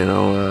here, you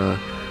know.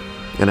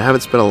 And I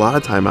haven't spent a lot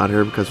of time out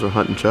here because we're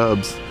hunting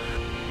chubs.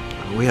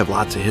 We have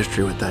lots of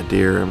history with that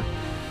deer.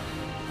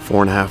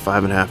 4.5,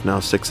 5.5, now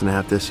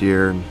 6.5 this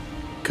year. And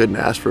couldn't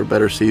ask for a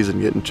better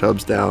season getting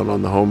chubs down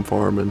on the home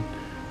farm, and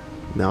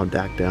now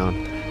Dak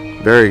down.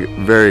 Very,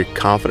 very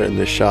confident in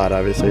this shot.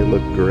 Obviously it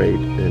looked great,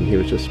 and he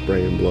was just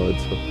spraying blood.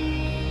 So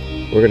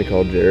we're gonna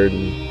call Jared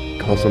and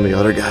call some of the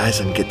other guys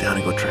and get down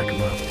and go track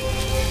him up.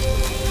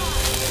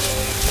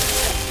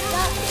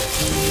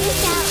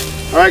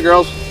 All right,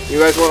 girls, you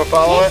guys want to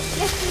follow it?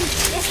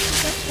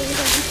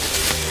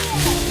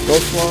 Go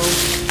slow.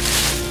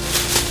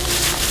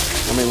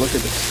 I mean, look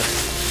at this thing.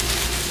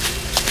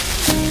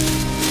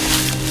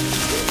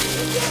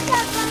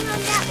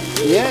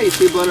 Yeah, you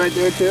see blood right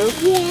there too?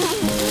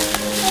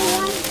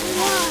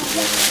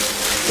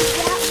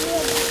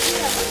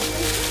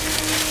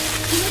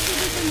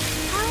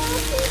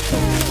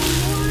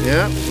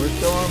 Yeah, we're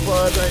still on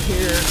blood right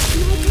here.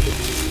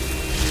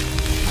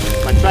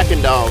 My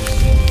tracking dogs.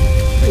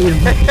 We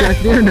don't track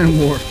deer no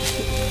more.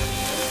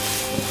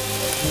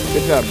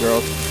 Good job,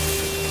 girls.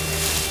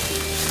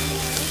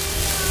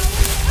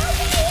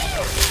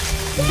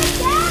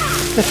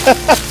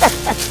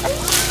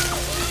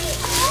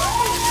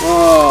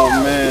 Oh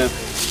man.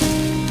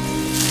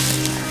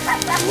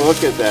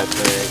 Look at that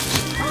thing.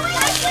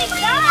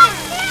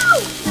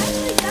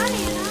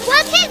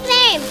 What's his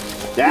name?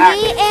 Dak.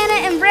 Me, Anna,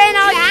 and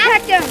Brandon all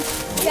checked him.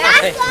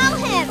 I saw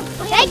him.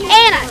 Take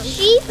Anna.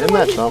 She's the Isn't one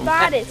that who something?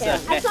 spotted him.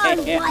 I saw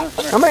his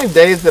wife. How many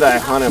days did I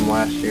hunt him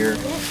last year?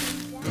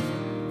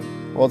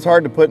 Well, it's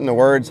hard to put into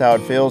words how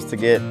it feels to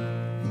get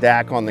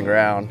Dak on the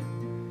ground.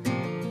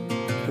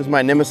 It was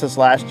my nemesis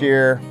last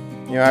year.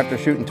 You know, after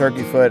shooting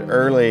turkey foot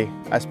early,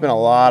 I spent a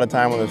lot of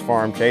time on this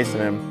farm chasing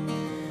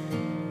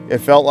him. It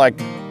felt like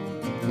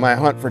my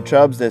hunt for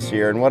chubs this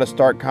year, and what a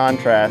stark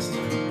contrast.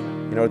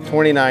 You know,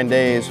 29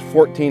 days,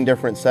 14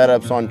 different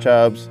setups on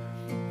chubs.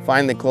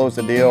 Finally closed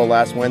the deal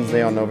last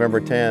Wednesday on November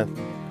 10th.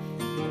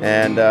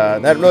 And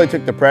that really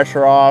took the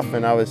pressure off,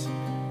 and I was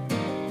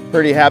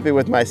pretty happy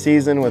with my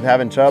season with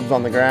having chubs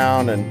on the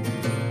ground. And,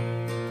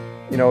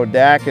 you know,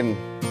 Dak and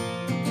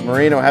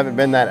Merino haven't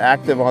been that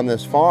active on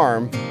this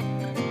farm.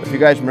 If you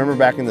guys remember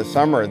back in the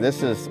summer,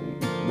 this is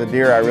the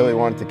deer I really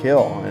wanted to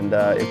kill. And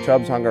if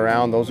chubs hung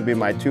around, those would be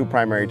my 2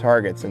 primary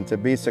targets. And to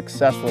be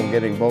successful in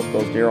getting both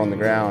those deer on the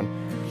ground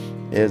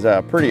is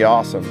pretty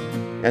awesome.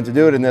 And to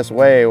do it in this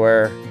way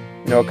where,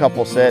 you know, a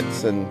couple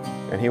sits and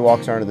he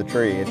walks under the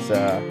tree, it's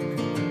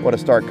what a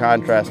stark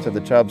contrast to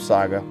the chub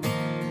saga.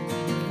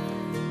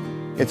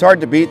 It's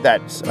hard to beat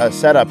that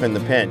setup in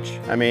the pinch.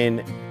 I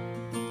mean,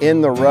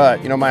 in the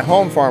rut, you know, my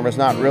home farm is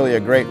not really a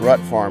great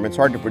rut farm. It's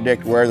hard to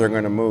predict where they're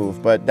going to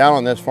move. But down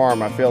on this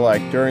farm, I feel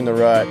like during the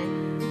rut,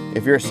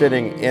 if you're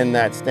sitting in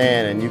that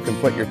stand and you can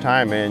put your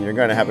time in, you're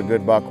going to have a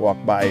good buck walk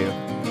by you.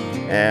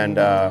 And,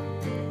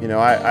 you know,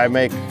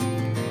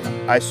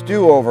 I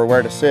stew over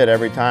where to sit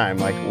every time.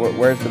 Like,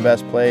 where's the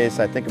best place?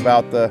 I think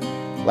about the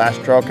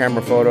last trail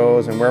camera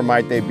photos and where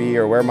might they be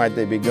or where might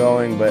they be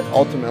going. But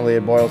ultimately,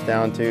 it boils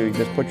down to you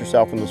just put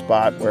yourself in the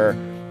spot where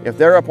if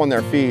they're up on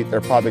their feet,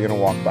 they're probably going to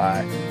walk by.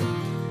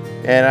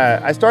 And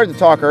I started to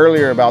talk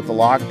earlier about the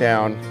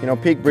lockdown. You know,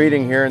 peak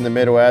breeding here in the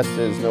Midwest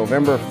is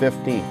November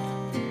 15th.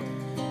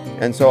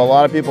 And so a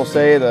lot of people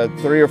say the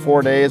 3 or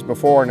 4 days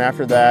before and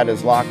after that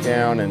is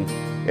lockdown, and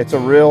it's a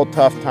real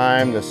tough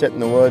time to sit in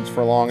the woods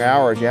for long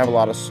hours. You have a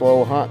lot of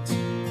slow hunts.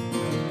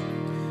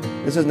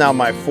 This is now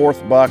my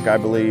 4th buck, I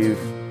believe,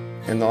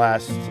 in the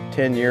last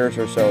 10 years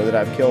or so that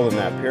I've killed in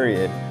that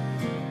period.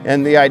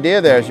 And the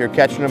idea there is you're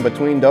catching him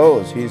between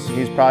does.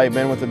 He's probably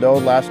been with the doe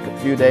the last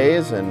few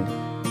days, and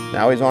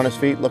now he's on his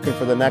feet looking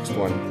for the next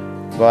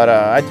one. But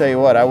I tell you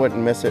what, I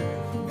wouldn't miss it.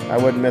 I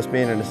wouldn't miss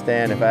being in a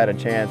stand if I had a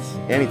chance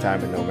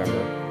anytime in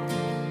November.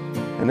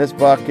 And this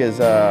buck is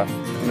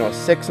you know, a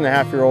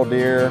 6.5-year-old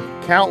deer.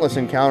 Countless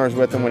encounters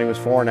with him when he was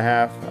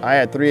 4.5. I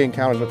had 3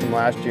 encounters with him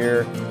last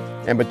year.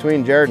 And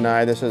between Jared and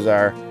I, this is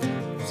our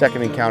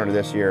 2nd encounter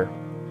this year.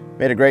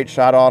 Made a great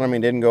shot on him. He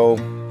didn't go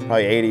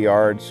probably 80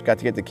 yards. Got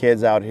to get the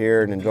kids out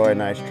here and enjoy a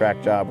nice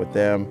track job with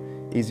them.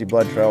 Easy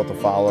blood trail to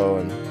follow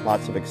and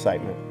lots of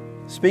excitement.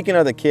 Speaking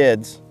of the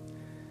kids,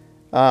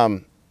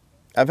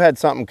 I've had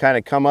something kind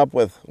of come up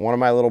with one of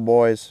my little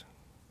boys.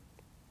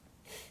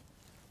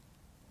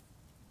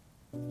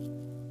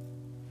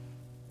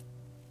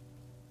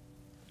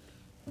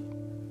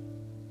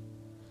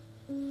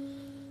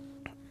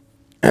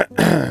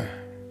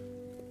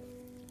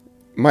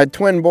 My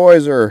twin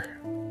boys they're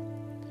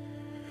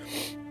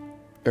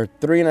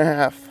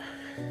 3.5.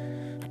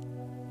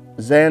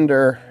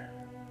 Xander,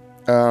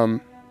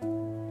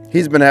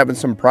 he's been having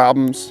some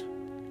problems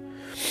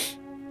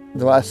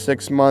the last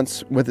 6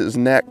 months with his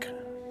neck.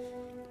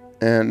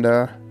 And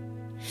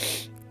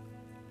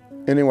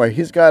anyway,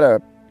 he's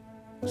got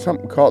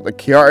something called the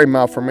Chiari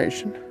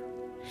malformation.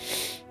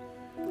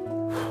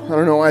 I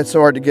don't know why it's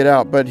so hard to get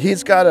out, but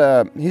he's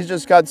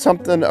just got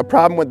a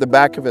problem with the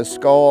back of his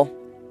skull,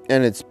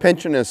 and it's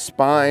pinching his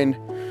spine,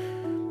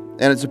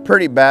 and it's a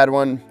pretty bad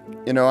one.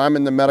 You know, I'm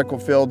in the medical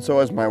field,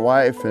 so is my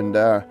wife, and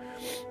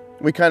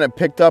we kind of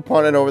picked up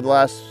on it over the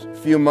last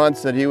few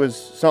months that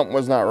something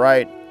was not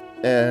right,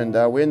 and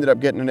we ended up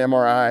getting an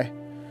MRI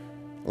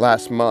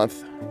last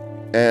month,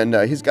 and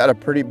he's got a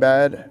pretty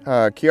bad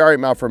Chiari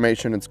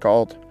malformation, it's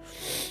called,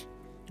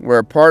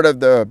 where part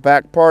of the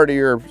back part of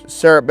your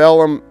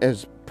cerebellum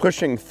is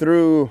pushing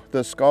through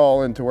the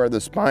skull into where the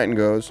spine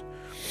goes.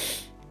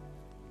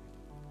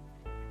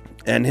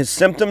 And his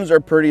symptoms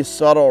are pretty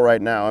subtle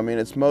right now. I mean,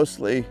 it's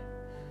mostly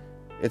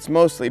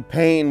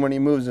pain when he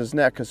moves his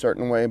neck a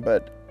certain way,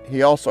 but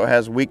he also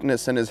has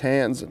weakness in his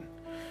hands.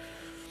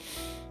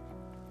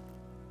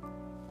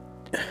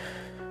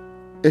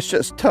 It's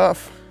just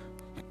tough.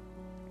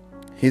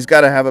 He's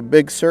got to have a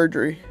big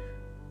surgery.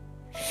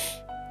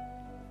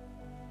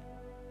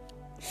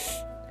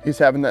 He's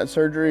having that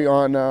surgery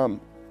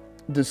on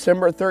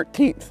December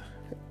 13th.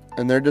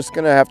 And they're just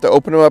going to have to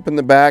open him up in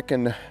the back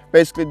and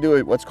basically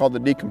do what's called the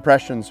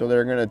decompression. So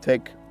they're going to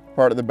take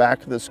part of the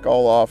back of the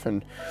skull off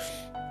and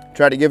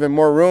try to give him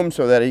more room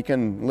so that he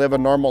can live a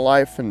normal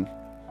life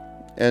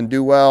and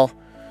do well.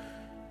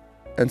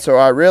 And so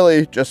I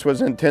really just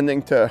was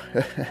intending to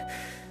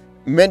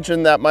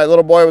mention that my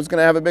little boy was going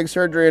to have a big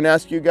surgery and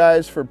ask you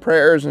guys for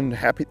prayers and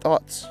happy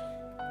thoughts.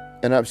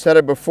 And I've said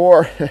it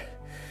before, you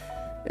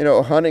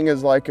know, hunting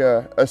is like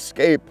a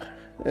escape.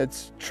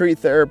 It's tree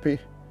therapy,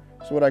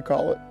 is what I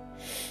call it.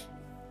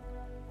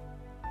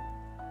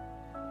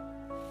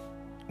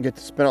 I get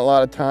to spend a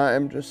lot of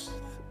time just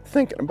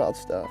thinking about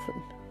stuff.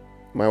 And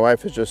my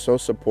wife is just so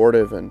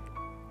supportive, and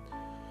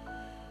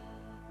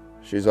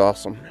she's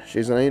awesome.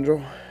 She's an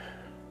angel.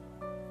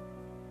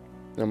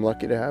 I'm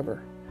lucky to have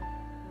her.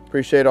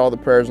 Appreciate all the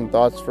prayers and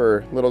thoughts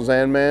for little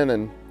Zanman,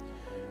 and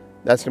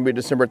that's gonna be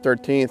December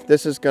 13th.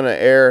 This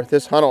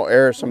hunt will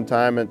air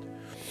sometime in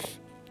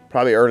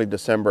probably early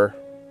December.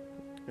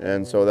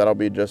 And so that'll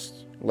be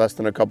just less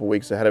than a couple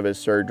weeks ahead of his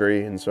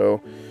surgery. And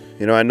so,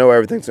 you know, I know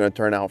everything's gonna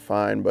turn out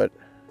fine, but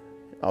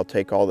I'll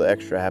take all the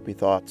extra happy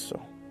thoughts.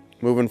 So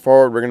moving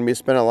forward, we're gonna be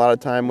spending a lot of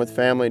time with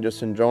family,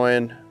 just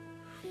enjoying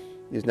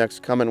these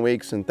next coming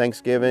weeks and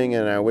Thanksgiving,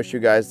 and I wish you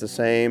guys the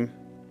same.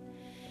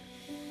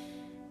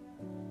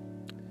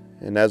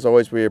 And as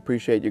always, we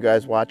appreciate you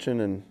guys watching,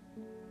 and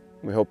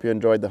we hope you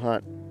enjoyed the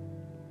hunt.